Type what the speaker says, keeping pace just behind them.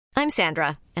I'm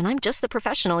Sandra, and I'm just the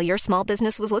professional your small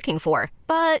business was looking for.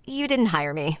 But you didn't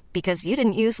hire me because you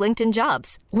didn't use LinkedIn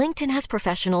Jobs. LinkedIn has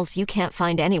professionals you can't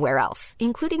find anywhere else,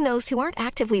 including those who aren't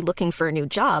actively looking for a new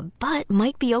job, but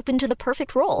might be open to the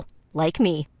perfect role, like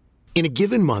me. In a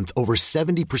given month, over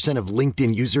 70% of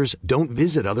LinkedIn users don't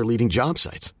visit other leading job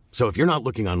sites. So if you're not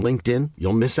looking on LinkedIn,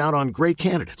 you'll miss out on great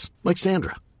candidates like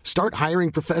Sandra. Start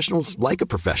hiring professionals like a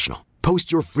professional.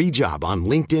 Post your free job on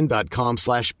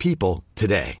linkedin.com/people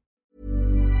today.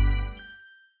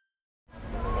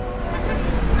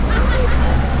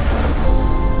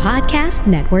 Podcast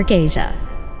Network Asia.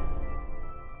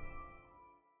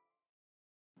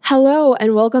 Hello,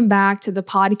 and welcome back to the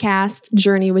podcast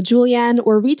Journey with Julianne,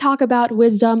 where we talk about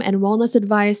wisdom and wellness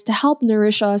advice to help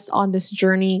nourish us on this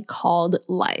journey called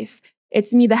life.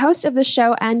 It's me, the host of the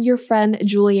show, and your friend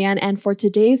Julianne. And for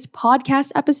today's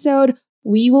podcast episode,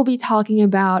 we will be talking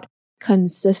about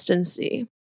consistency.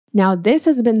 Now, this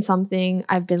has been something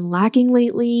I've been lacking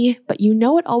lately, but you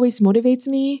know what always motivates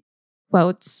me?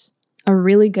 Quotes. A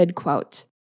really good quote.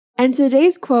 And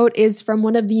today's quote is from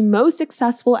one of the most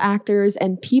successful actors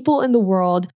and people in the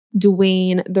world,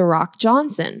 Dwayne "The Rock"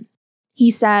 Johnson. He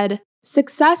said,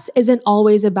 "Success isn't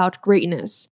always about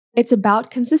greatness. It's about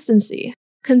consistency.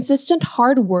 Consistent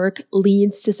hard work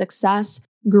leads to success.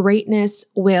 Greatness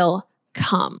will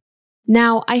come."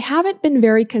 Now, I haven't been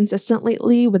very consistent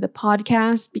lately with the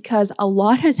podcast because a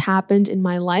lot has happened in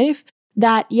my life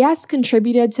that, yes,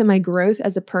 contributed to my growth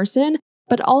as a person,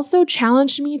 but also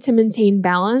challenged me to maintain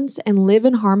balance and live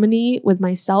in harmony with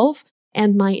myself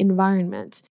and my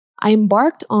environment. I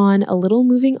embarked on a little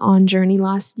moving on journey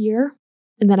last year,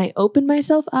 and then I opened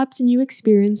myself up to new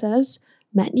experiences,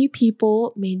 met new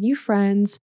people, made new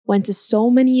friends, went to so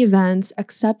many events,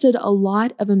 accepted a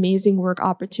lot of amazing work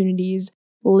opportunities,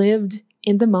 lived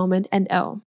in the moment, and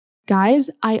guys,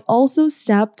 I also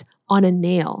stepped on a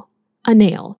nail,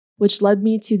 which led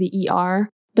me to the ER.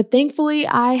 But thankfully,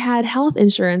 I had health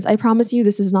insurance. I promise you,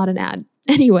 this is not an ad.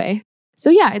 Anyway, so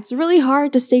yeah, it's really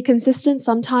hard to stay consistent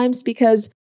sometimes because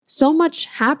so much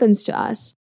happens to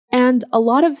us. And a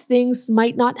lot of things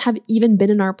might not have even been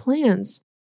in our plans.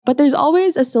 But there's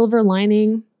always a silver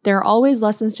lining. There are always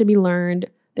lessons to be learned.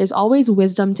 There's always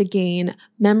wisdom to gain,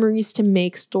 memories to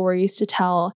make, stories to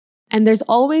tell. And there's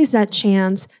always that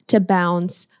chance to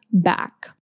bounce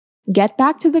back. Get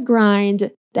back to the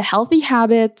grind, the healthy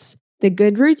habits, the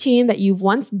good routine that you've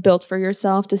once built for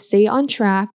yourself to stay on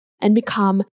track and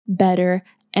become better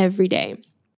every day.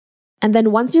 And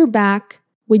then once you're back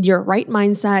with your right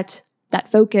mindset, that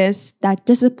focus, that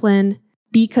discipline,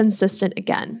 be consistent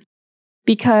again.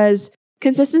 Because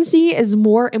consistency is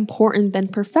more important than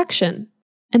perfection.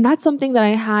 And that's something that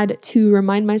I had to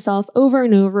remind myself over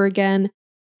and over again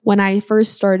when I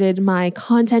first started my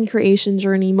content creation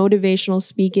journey, motivational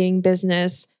speaking,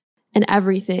 business, and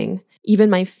everything.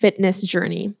 Even my fitness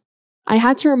journey. I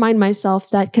had to remind myself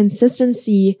that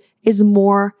consistency is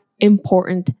more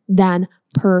important than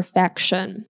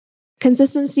perfection.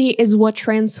 Consistency is what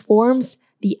transforms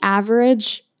the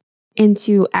average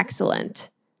into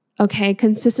excellent. Okay,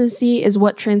 consistency is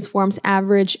what transforms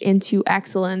average into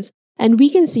excellence. And we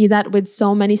can see that with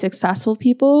so many successful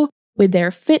people with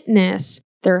their fitness,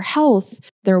 their health,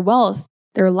 their wealth,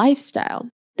 their lifestyle.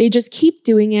 They just keep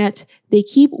doing it. They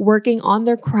keep working on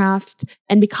their craft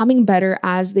and becoming better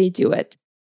as they do it.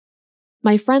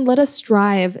 My friend, let us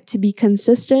strive to be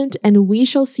consistent and we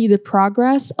shall see the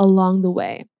progress along the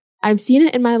way. I've seen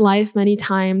it in my life many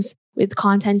times with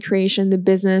content creation, the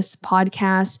business,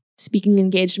 podcasts, speaking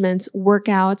engagements,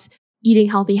 workouts, eating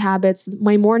healthy habits,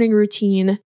 my morning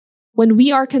routine. When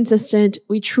we are consistent,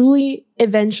 we truly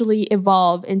eventually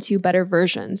evolve into better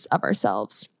versions of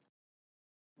ourselves.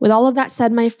 With all of that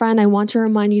said, my friend, I want to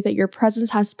remind you that your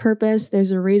presence has purpose. There's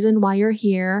a reason why you're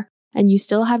here, and you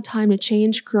still have time to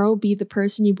change, grow, be the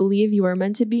person you believe you are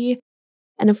meant to be.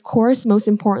 And of course, most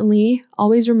importantly,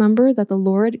 always remember that the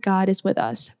Lord God is with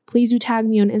us. Please do tag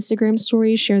me on Instagram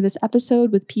stories, share this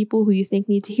episode with people who you think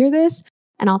need to hear this,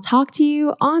 and I'll talk to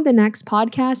you on the next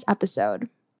podcast episode.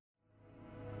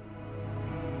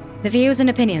 The views and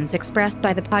opinions expressed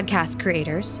by the podcast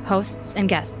creators, hosts, and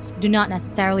guests do not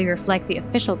necessarily reflect the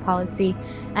official policy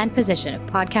and position of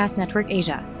Podcast Network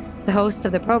Asia, the hosts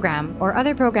of the program, or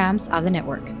other programs of the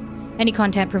network. Any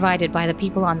content provided by the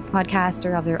people on the podcast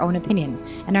are of their own opinion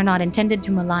and are not intended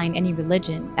to malign any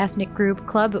religion, ethnic group,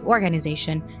 club,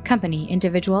 organization, company,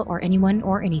 individual, or anyone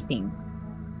or anything.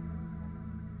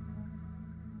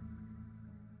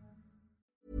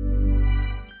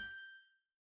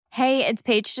 Hey, it's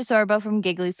Paige DeSorbo from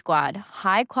Giggly Squad.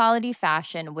 High quality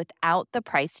fashion without the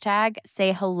price tag.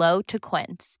 Say hello to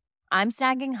Quince. I'm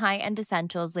snagging high-end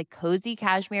essentials like cozy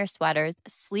cashmere sweaters,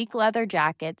 sleek leather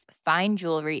jackets, fine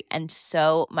jewelry, and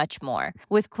so much more.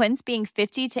 With Quince being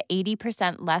 50 to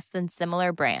 80% less than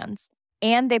similar brands.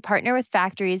 And they partner with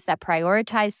factories that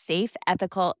prioritize safe,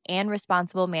 ethical, and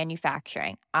responsible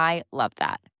manufacturing. I love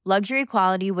that. Luxury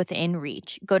quality within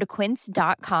reach. Go to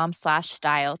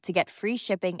quince.com/style to get free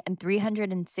shipping and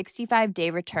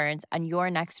 365-day returns on your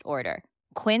next order.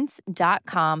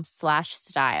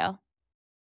 Quince.com/style.